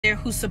there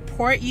who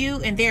support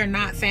you and they're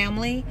not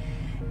family,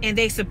 and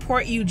they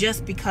support you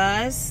just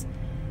because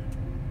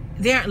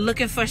they aren't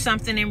looking for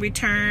something in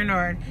return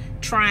or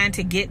trying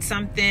to get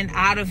something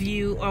out of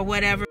you or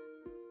whatever.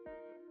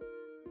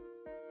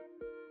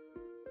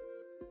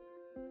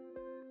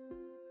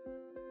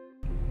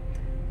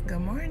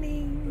 Good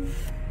morning.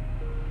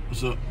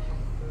 What's up?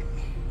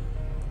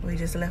 We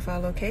just left our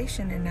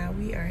location and now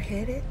we are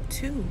headed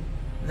to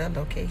the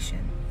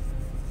location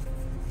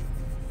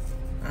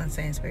on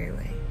Sainsbury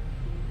Way.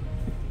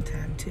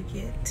 Time to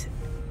get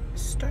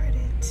started.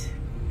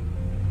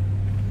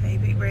 Hey,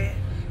 Big Red.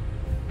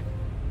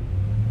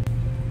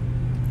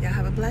 Y'all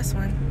have a blessed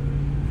one.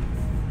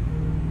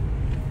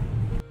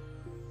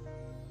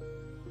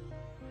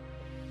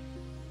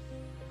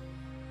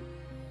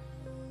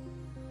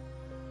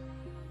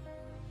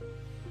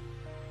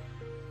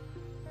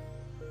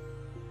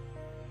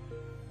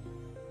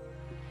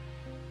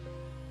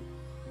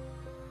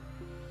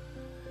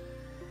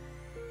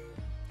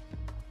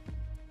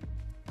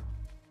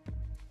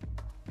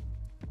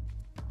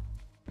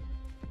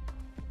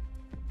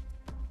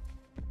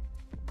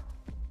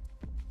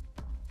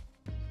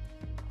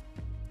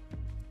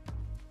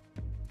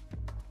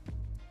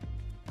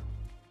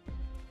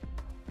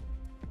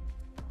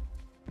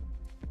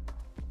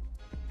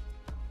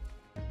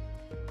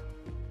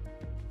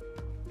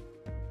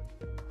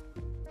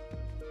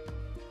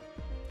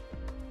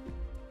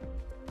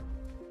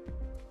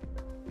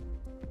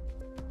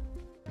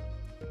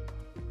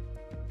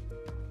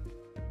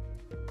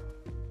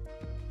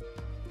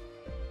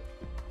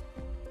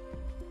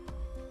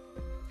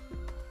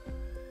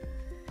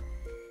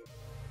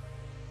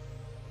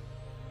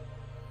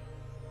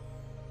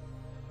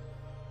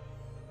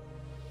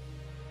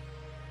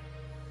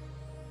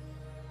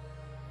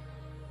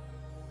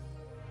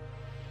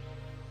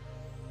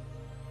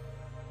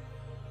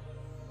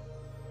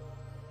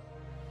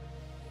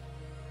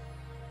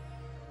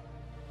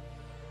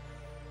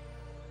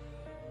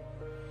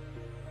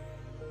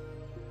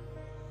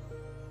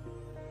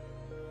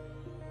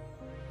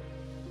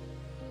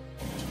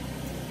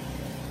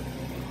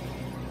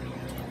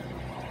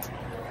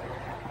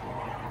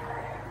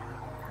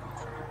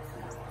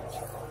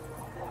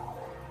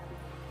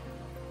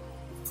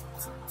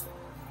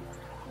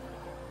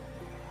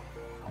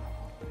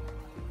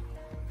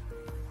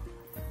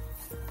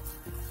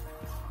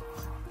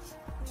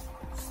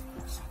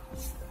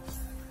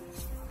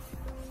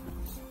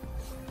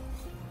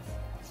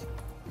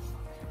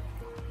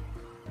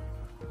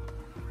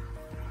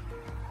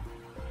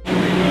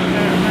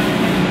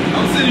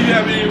 You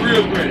have any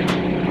real bread?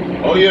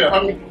 Oh yeah,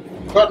 how many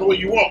cutting what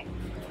you want?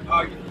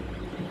 I'd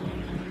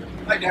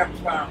like to have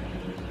a pound.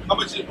 How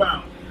much is a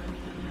pound?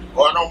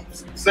 Well, I don't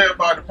say it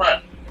by the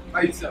pound.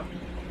 How you sell?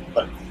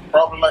 Like,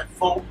 probably like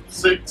 4,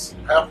 6,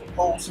 half a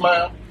whole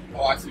slab.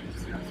 Oh, I see what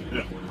you're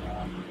saying.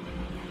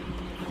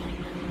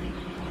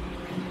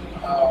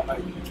 Yeah.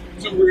 Like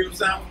 2 rib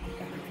sandwiches?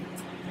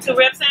 2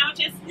 rib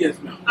sandwiches? Yes,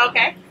 ma'am.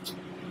 Okay.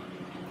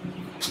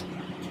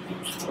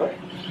 Right.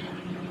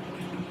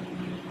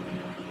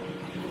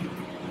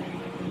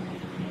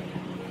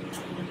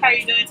 How are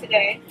you doing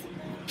today?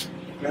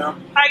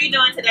 Ma'am? How are you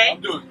doing today?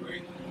 I'm doing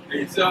great.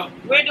 And yourself?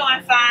 We're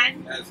doing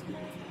fine. That's good.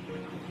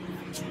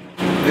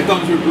 They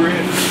comes with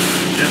bread?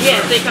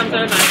 Yes, they come to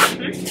our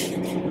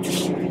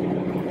lunch.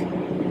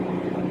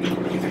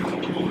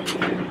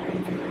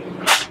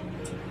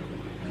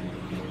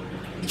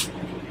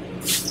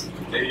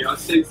 Hey, y'all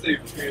stay safe,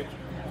 okay?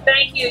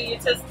 Thank you. You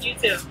too. You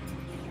too.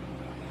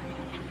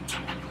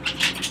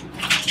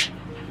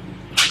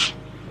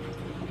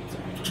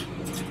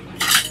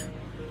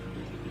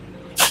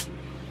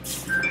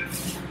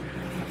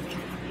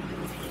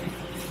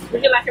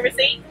 Would you like a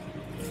receipt?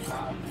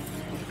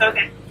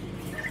 Okay.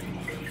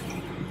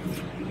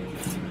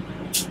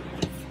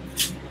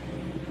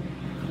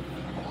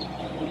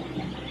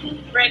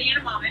 Ready in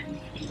a moment.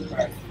 All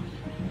right.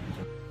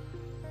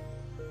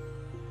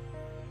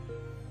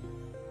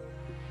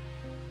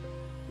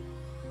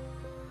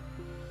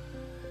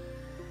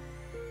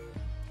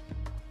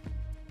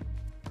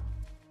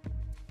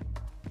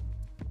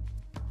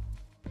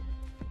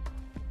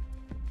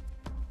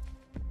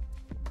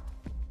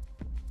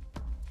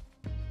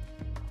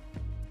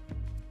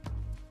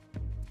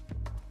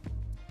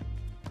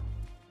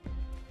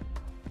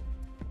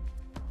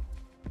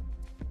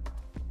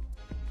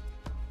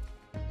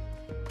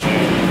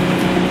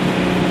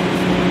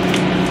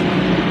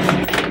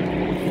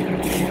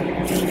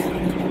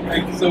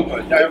 Thank you so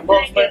much. Hey,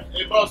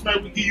 boss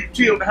man, we give you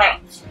tea in the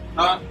house.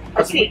 Huh?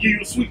 I said we give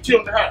you a sweet tea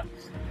in the house.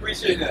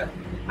 Appreciate that.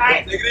 All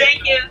right. Take it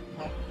Thank you.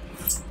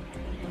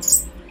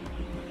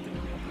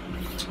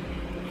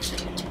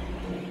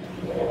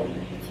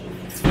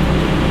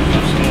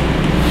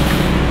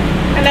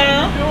 Hello.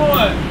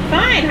 How you doing?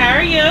 Fine. How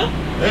are you?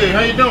 Hey,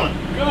 how you doing?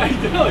 Good, how you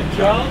doing,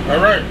 Charles?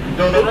 All right, you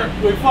doing all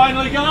right? We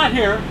finally got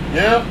here.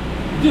 Yeah,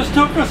 Just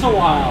took us a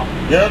while.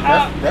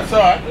 yeah, that's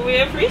all right. We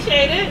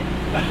appreciate it.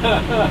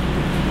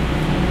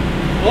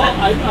 Well,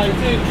 I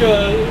think,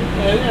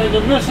 and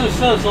the missus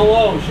says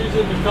hello. She's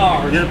in the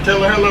car. Yeah,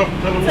 tell her hello.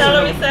 Tell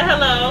her we said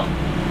hello.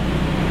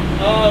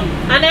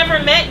 I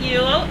never met you.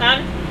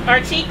 I'm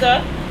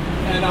Archika.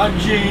 And I'm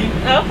Gene.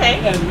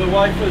 Okay. And the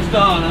wife is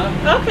Donna.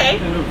 Okay.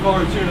 And of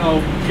course, you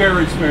know,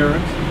 Gary's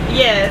parents.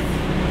 Yes.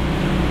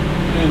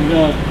 And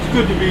it's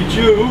good to meet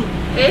you.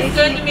 It's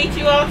good to meet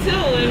you all too,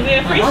 and we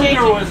appreciate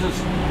you.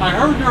 I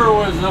heard there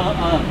was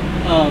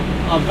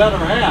a better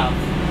half.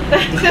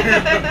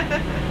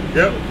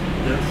 Yep.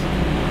 Yes.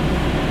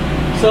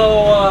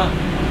 So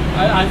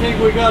I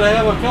think we got to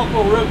have a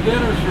couple rib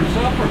dinners for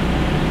supper.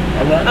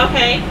 All right.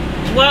 Okay.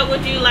 What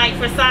would you like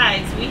for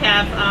sides? We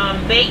have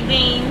baked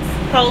beans,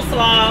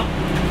 coleslaw,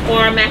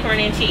 or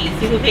macaroni and cheese.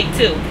 You can pick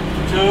two.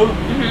 Two?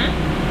 Mm-hmm.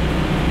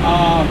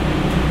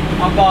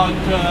 How about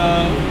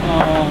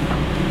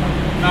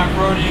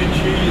macaroni and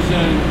cheese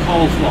and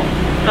coleslaw?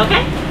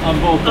 Okay. On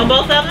both. On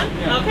both of them?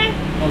 Yeah. Okay.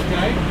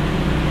 Okay.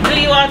 Do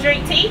you all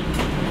drink tea?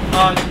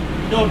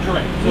 No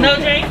drink. No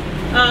drink?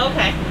 Oh,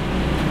 okay.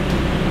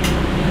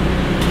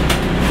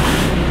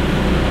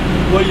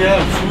 Well, you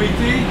have sweet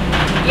tea?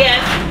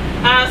 Yes.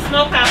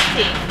 SmokeHouse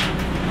tea.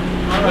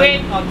 All right,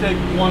 I'll take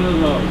one of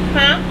those.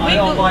 Huh? I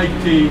don't like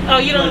tea. Oh,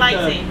 you don't like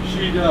tea?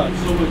 She does,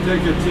 so we'll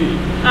take a tea.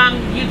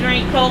 You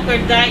drink Coke or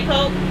Diet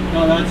Coke?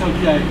 No, that's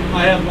okay.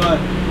 I have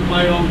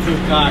my own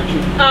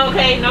concoction.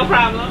 Okay, no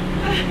problem.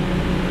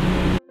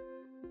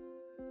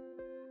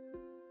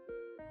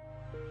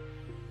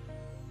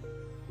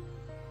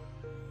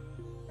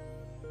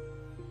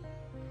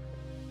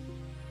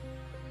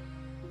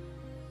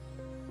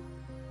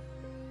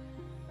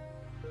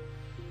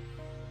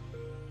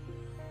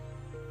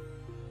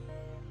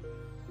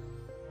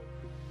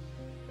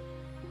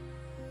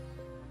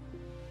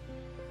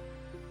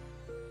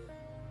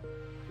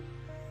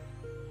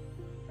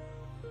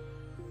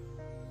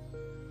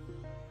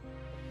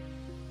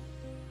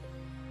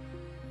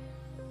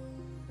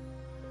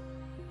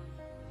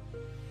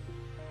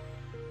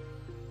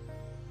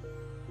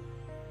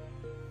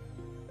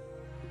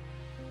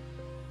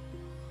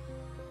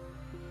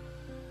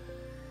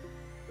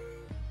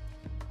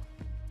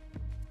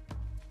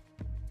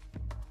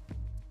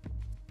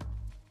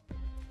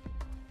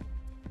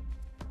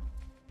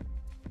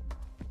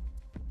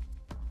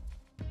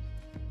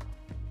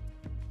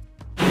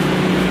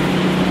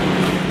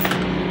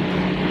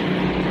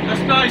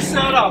 Nice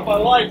setup. I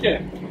like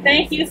it.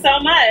 Thank you so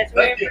much.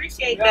 Thank We you.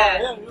 appreciate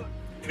that.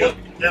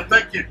 Yeah,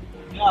 thank you.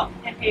 Yeah.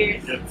 And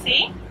here's, Yeah.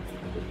 see?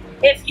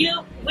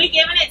 We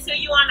giving it to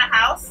you on the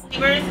house.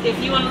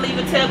 If you want to leave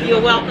a tip,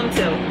 you're welcome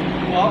to.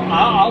 Well,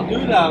 I'll do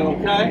that.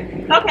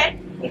 Okay. Okay.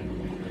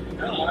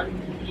 Yeah,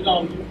 you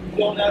know, you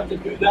don't have to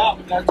do that,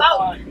 but that's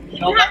fine. You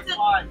No, have that's to-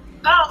 fine.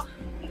 Oh,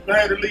 I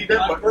had to leave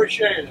that, I but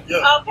appreciate it.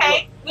 yeah.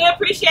 okay. We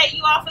appreciate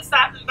you all for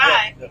stopping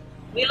by. Yeah,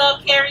 We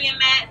love Carrie and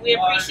Matt. We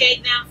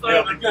appreciate them for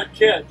They're good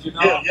kids, you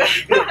know. yeah, yeah,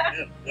 you good.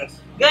 Yeah, yes.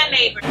 good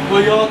neighbors.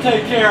 Well, you all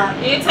take care.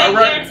 You take All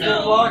right, care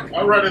Good too. luck.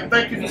 All right, and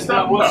thank you for And,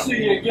 stopping we'll by.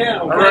 see you again,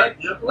 okay? All right.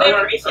 Yeah. We all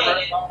right, appreciate all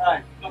right. it. All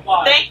right.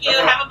 Bye-bye. Thank you.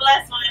 Have a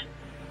blessed one.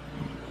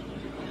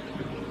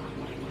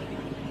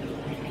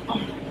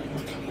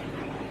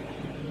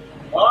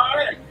 All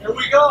right, here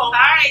we go. All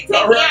right. Take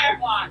All right. care.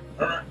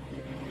 All right.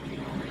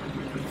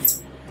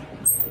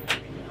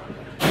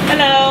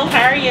 Hello.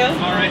 How are you?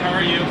 All right, how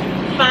are you?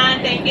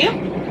 Fine. Thank you.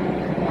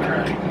 All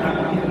right.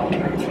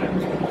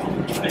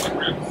 Steak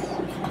ribs.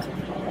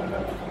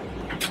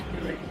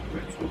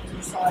 Ribs with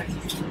two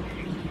sides.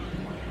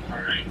 All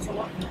right. So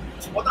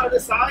what are the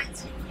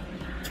sides?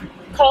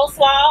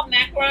 Coleslaw,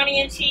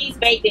 macaroni and cheese,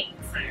 baked beans.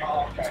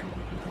 Oh, okay.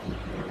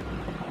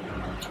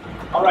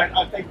 All right,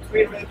 I'll take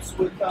 3 ribs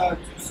with 2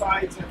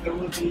 sides, and there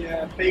will be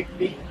baked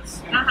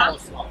beans and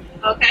coleslaw.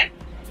 Okay.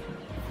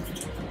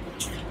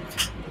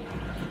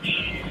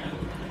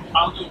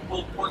 I'll do a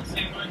pulled pork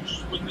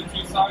sandwich with the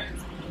 2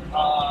 sides. And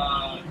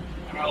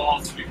I'll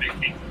also be baked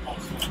beans and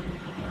coleslaw.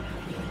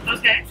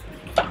 Okay.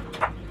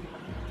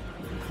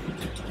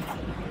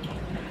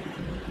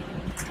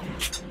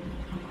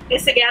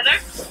 It's together?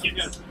 You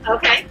good?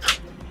 Okay.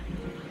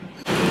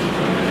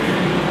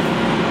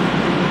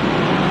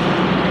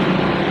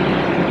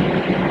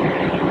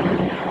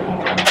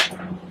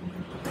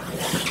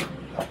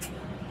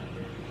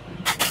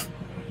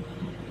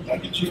 I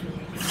get you.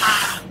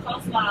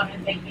 Coleslaw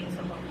and baked beans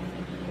for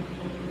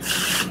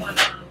both. You want,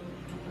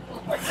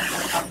 pulled pork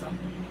sandwich also.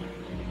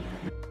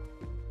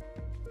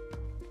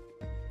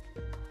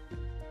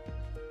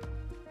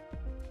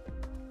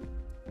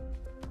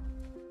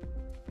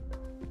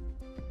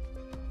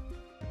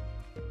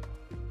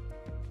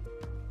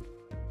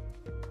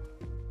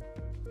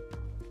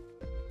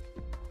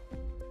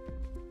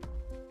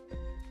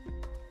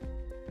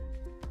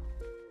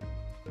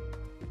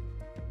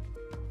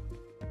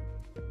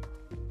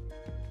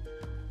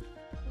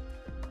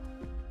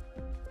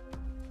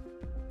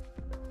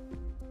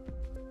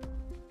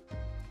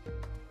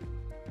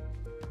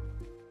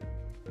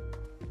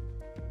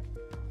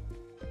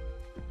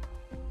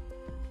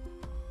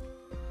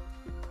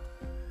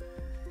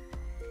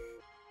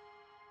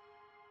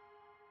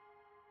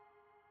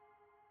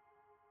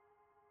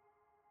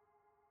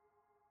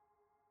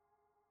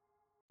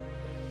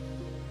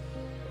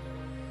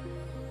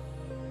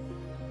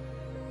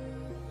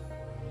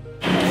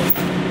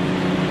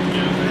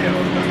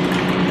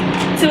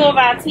 of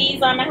our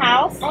teas on the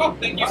house. Oh,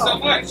 thank you so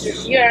much.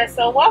 You're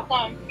so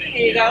welcome.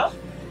 Here you go.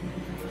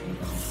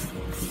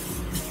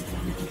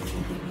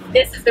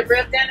 This is the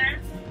rib dinner.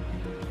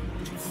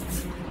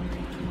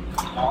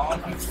 Oh,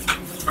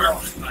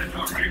 perfect. I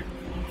know, right?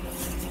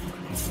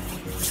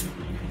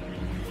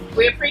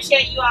 We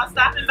appreciate you all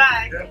stopping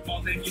by.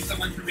 Well, thank you so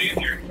much for being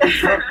here.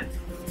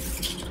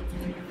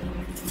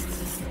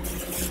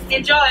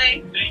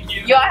 Enjoy. Thank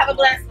you. You all have a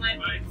blessed one.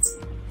 Bye.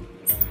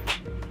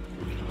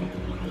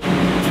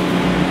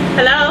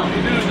 Hello. How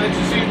you doing? Nice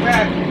to see you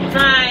back.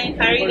 Hi.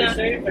 How are you Everybody doing?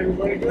 safe?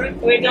 Everybody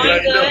good? We're doing How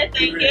you good. doing?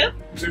 Thank you.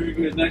 Very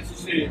good. Nice to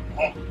see you.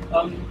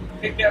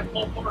 Take that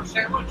pulled pork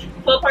sandwich.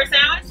 Pulled pork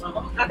sandwich?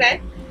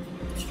 Okay.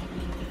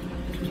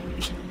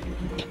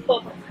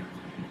 Pulled pork.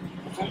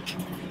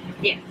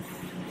 Yes.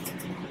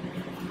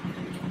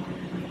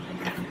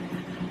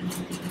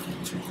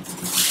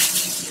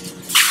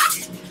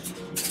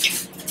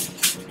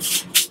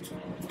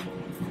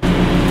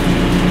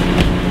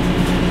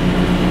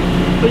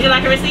 Would you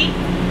like a receipt?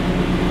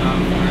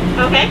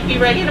 Okay, be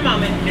ready in a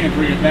moment. Can't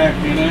bring it back,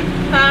 can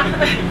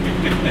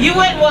I? You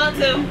wouldn't want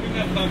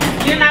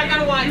to. You're not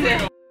going to want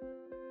to.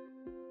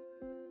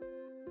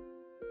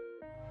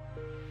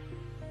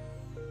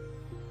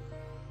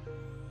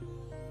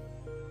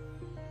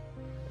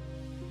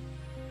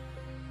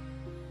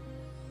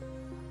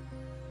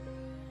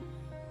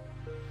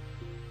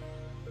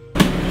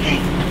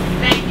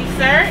 Thank you,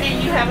 sir,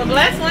 and you have a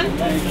blessed one.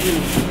 Thank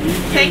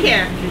you. Take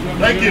care.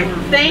 Thank you.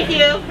 Thank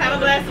you. Have a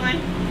blessed one.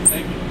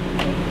 Thank you.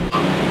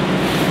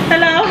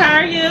 Hello, how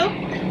are you?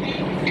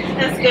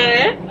 That's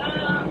good.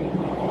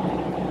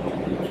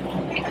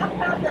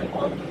 The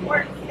pulled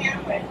pork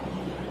sandwich.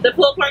 The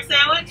pulled pork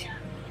sandwich?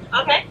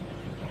 Okay.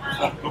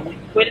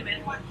 Wait a minute.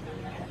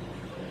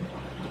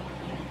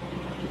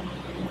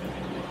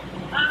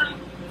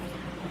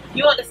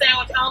 You want the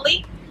sandwich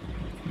only?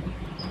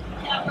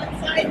 Yeah, what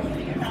size do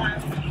you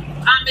have?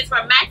 It's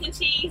for mac and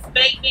cheese,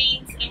 baked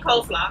beans, and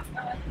coleslaw.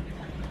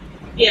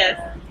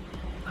 Yes,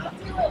 I'll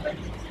do it with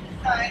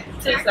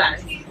the two sides. Two Mac and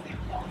sides. cheese and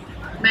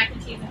coleslaw. mac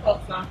and cheese and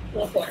coleslaw,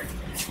 pulled pork.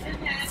 And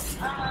then,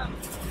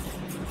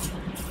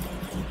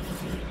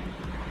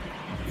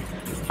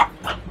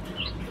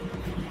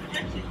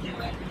 that should do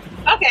it.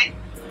 Okay.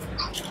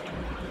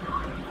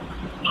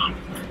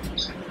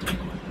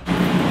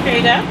 Here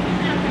you go.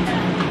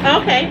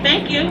 Okay,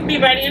 thank you. Be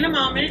ready in a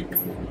moment.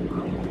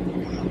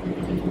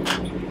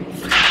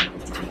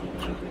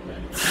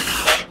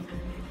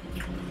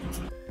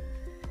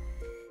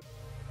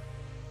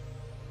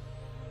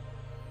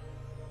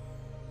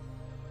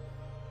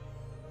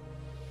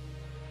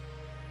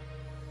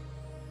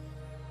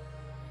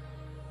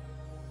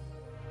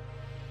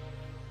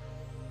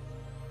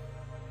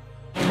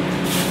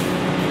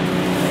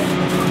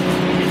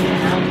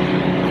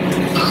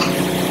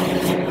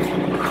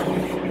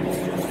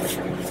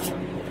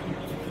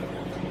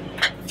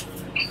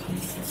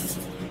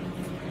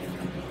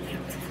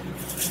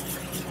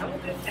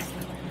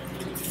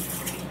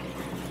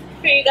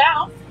 Here you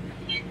go.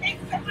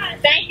 Thanks so much.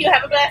 Thank you.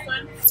 Have a blessed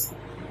one.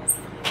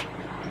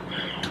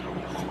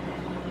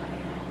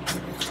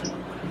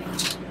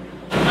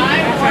 Hi,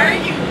 how are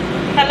you?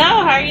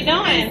 Hello, how are you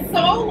doing?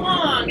 So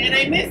long, and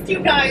I missed you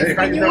guys Hey,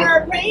 how when you you doing? were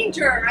a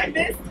ranger.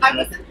 I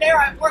wasn't there.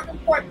 I'm working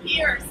for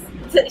Pierce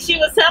She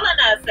was telling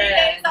us 3 that.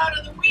 days out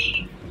of the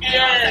week. And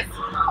Yes. I was like,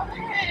 oh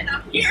man,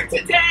 I'm here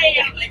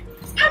today. I'm like,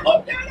 I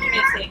hope they're Let me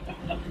there. see.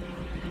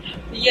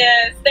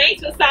 Yes,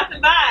 thanks for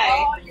stopping by.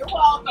 Oh, you're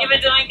welcome. You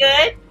been doing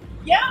good?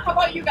 Yeah, how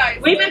about you guys?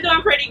 We've been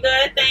doing pretty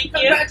good, thank you.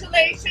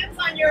 Congratulations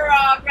on your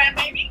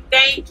grandbaby.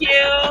 Thank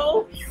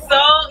you.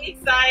 So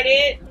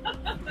excited.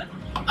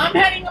 I'm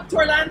heading up to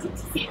Orlando to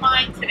see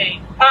mine today.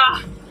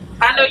 I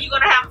know you're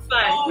gonna have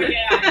fun. Oh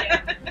yeah.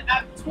 I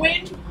have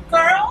twin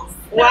girls.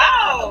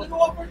 Wow. A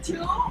little over 2,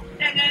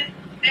 and then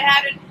they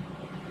had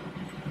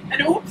an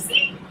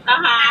oopsie.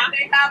 Uh-huh. And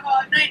they have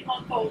a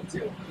 9-month-old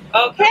too.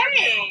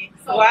 Okay.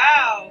 So-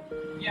 Wow.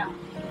 Yeah.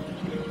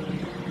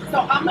 So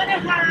I'm gonna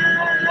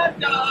have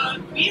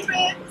the beef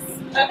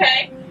ribs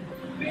Okay.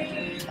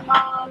 with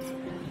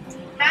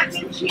mac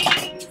and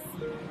cheese.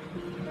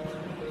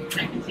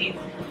 Mac and cheese.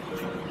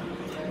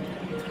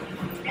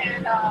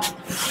 And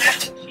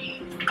mac and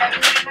cheese. And we're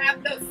gonna have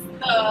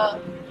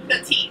the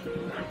tea.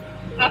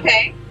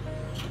 Okay.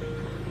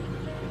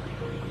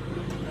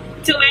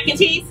 2 mac and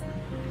cheese?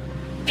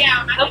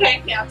 Yeah, mac Okay.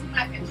 and, yeah, 2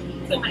 mac and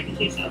cheese. 2 mac and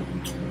cheese.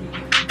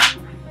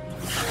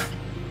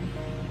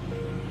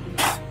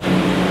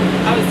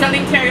 I was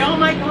telling Terry, oh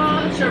my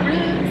gosh, your ribs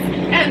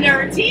and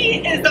their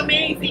tea is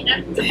amazing.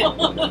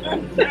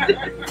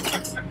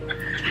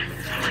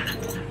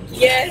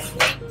 Yes,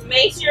 we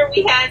made sure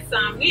we had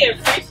some. We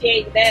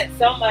appreciate that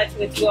so much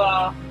with you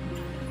all.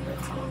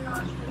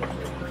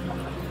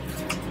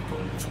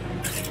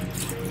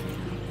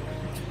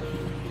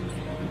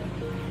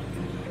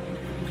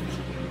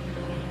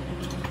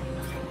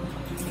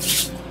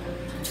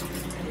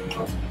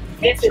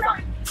 This is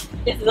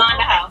on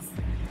the house.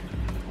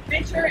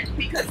 Make sure it's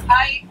because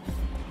I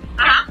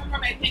remember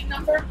my PIN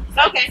number.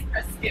 Okay.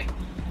 Press skip.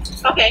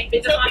 Okay, we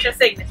just want your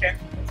signature.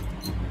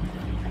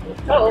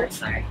 Oh,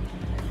 sorry.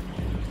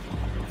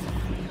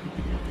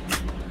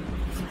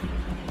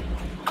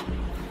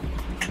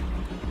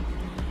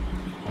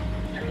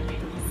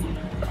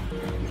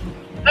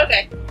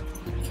 Okay.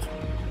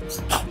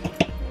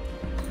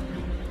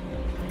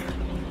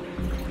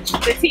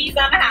 The tea's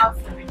on the house.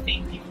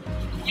 Thank you.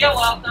 You're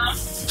welcome.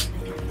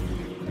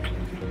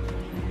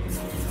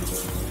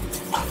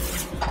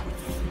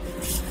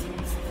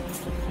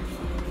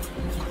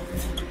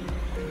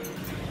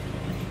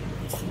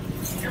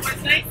 It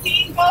was nice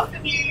seeing both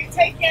of you. You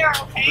take care,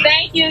 okay?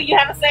 Thank you. You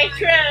have a safe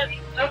trip.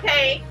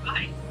 Okay.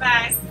 Bye.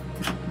 Bye.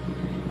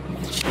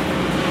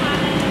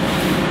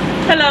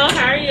 Hello,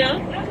 how are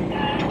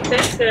you?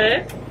 That's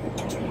good.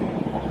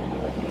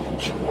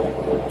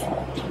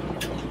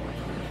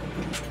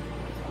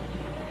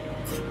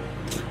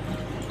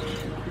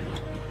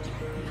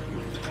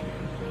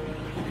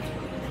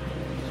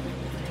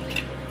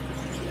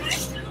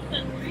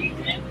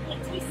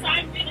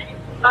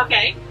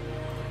 Okay.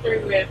 3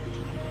 rib.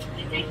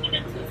 And then for the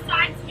 2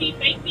 sides, be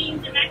baked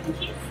beans and mac and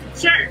cheese.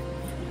 Sure.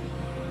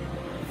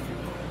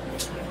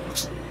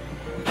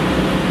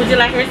 Would you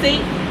like a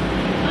receipt?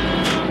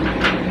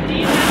 Do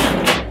you have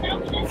the text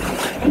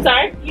option? I'm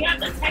sorry? Do you have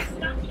the text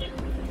option?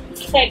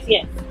 Text,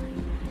 yes.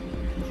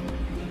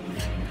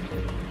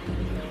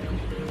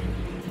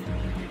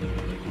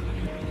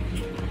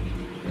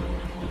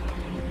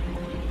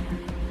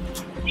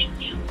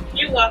 Thank you.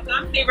 You're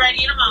welcome. Be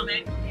ready in a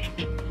moment.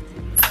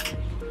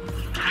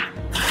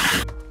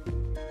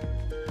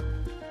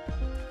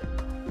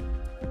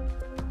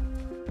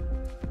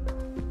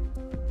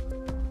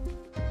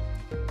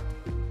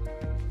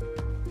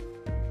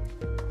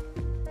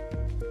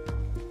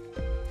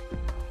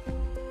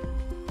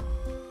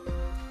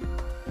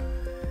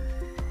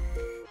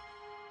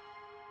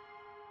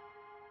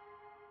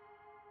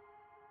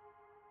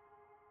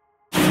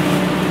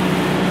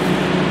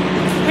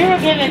 We were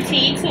giving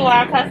tea to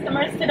our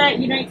customers today.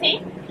 You drink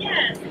tea?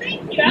 Yes,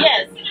 thank you. I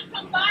Yes. was going to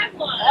come buy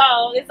one.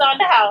 Oh, it's on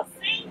the house.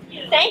 Thank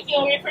you. Thank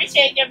you. We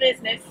appreciate your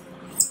business.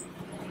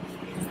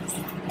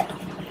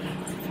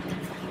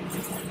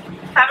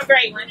 Have a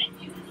great one. Thank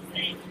you.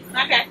 Thank you.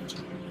 Okay.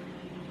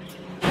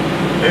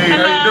 Hey,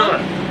 Hello. how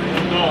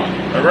you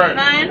doing? All right. Fine.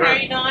 all How are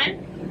right. you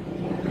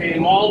doing?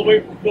 Came all the way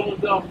from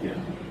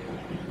Philadelphia.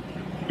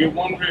 Get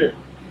one rib.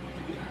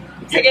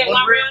 To get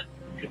one rib?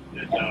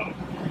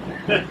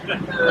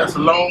 That's a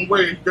long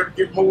way. You gotta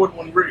get more than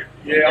one rib.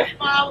 Yeah.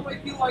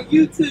 Following you on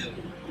YouTube.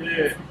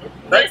 Yeah.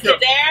 Thank you. Mr.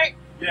 Derek?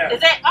 Yeah.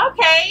 Is that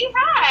okay?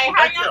 Hi.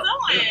 How Thank y'all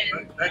you.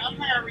 doing? Thank I'm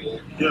you.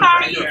 Harriet. Yeah, How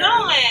are thank you you.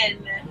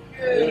 doing?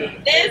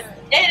 Good.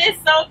 It is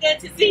so good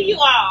to see you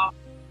all.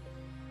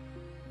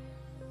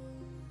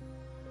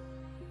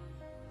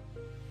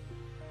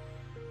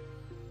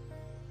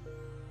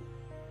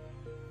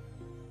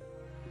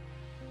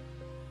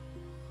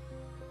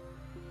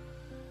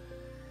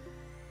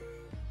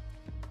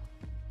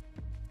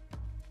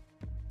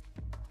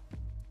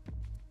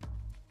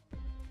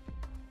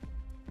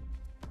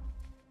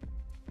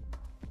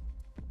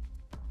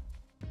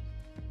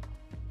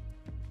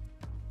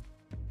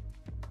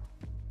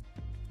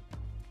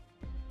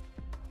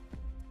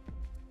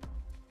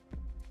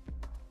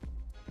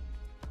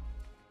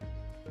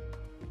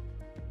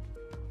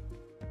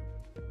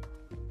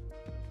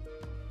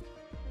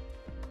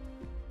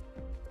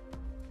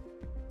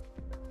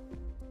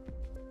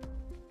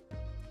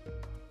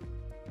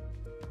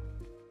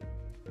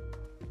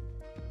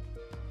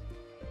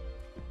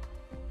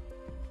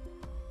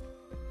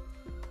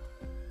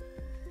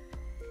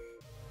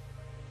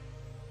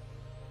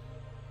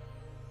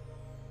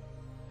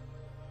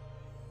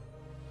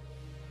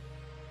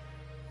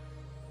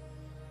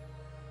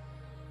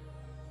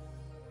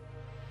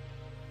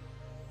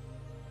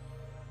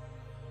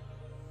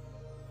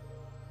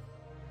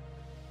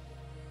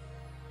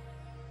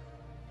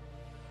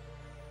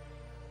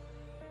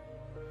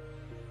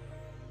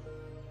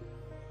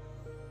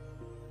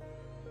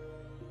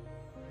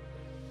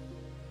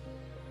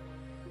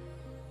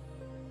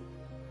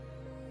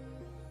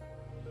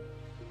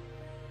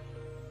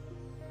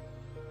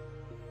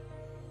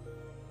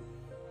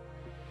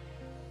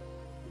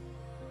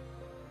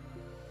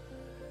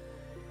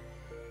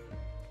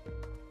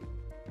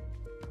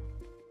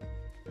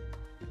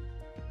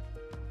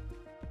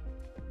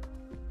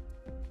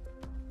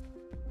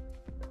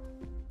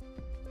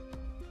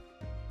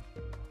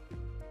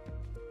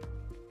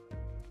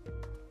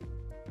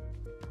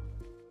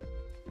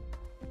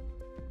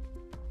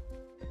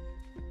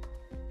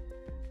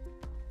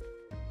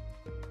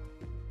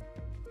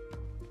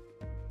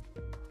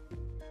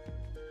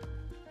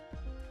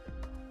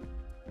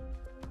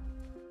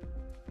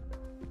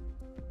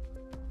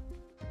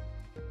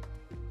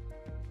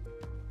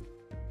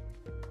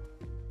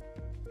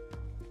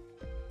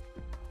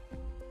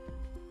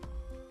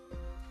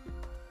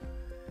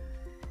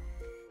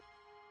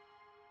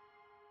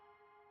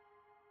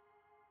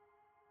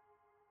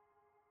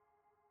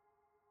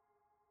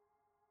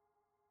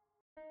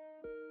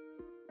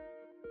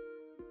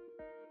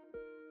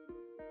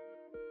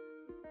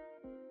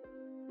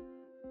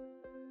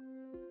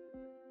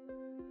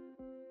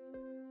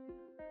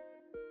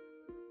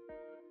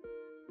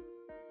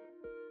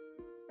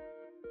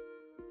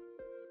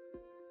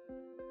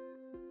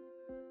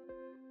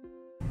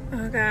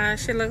 Oh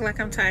gosh, it looked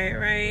like I'm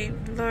tired, right?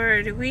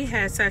 Lord, we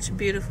had such a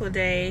beautiful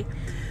day.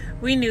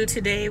 We knew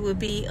today would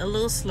be a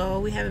little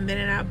slow. We haven't been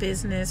in our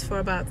business for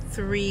about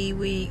 3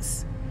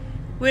 weeks.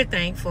 We're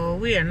thankful.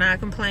 We are not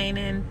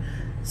complaining.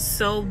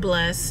 So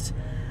blessed.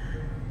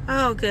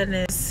 Oh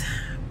goodness.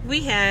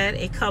 We had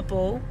a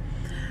couple,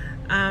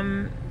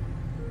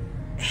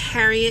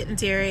 Harriet and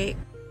Derek,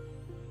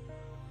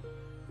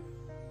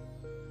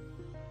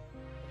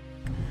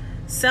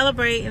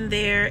 celebrating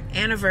their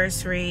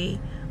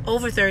anniversary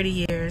over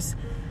 30 years,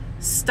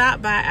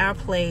 stopped by our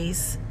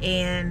place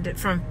and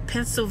from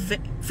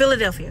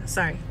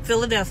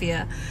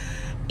Philadelphia,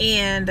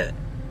 and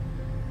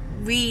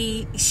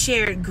we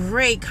shared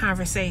great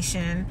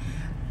conversation.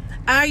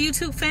 Our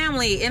YouTube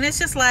family, and it's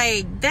just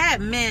like that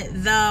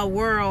meant the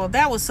world.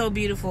 That was so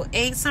beautiful.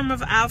 Ate some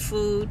of our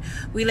food.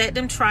 We let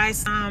them try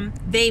some.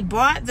 They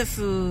bought the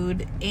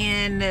food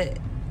and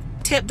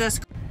tipped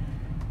us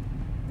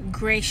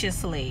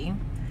graciously,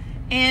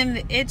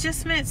 and it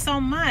just meant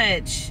so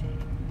much,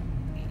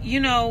 you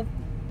know,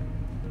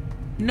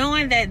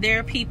 knowing that there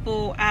are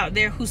people out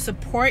there who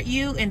support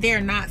you and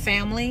they're not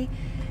family,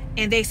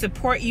 and they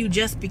support you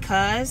just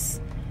because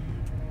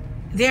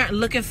they aren't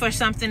looking for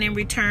something in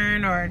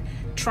return or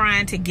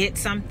trying to get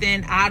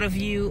something out of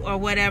you or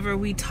whatever.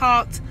 We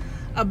talked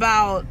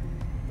about,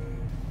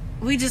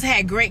 we just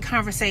had great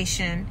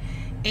conversation,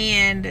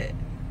 and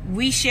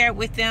we shared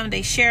with them,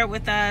 they shared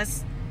with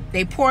us,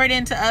 they poured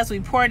into us, we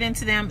poured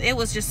into them. It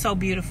was just so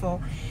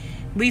beautiful.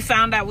 We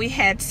found out we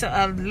had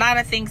a lot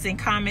of things in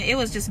common. It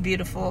was just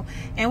beautiful,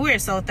 and we're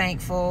so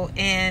thankful,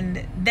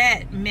 and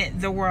that meant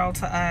the world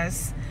to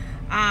us.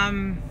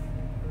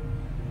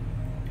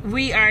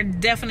 We are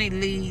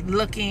definitely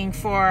looking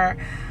for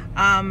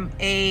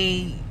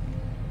a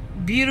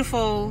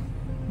beautiful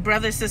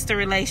brother-sister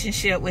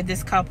relationship with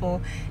this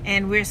couple,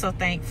 and we're so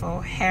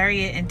thankful.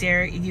 Harriet and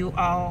Derek, you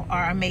all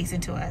are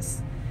amazing to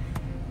us.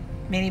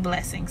 Many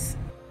blessings.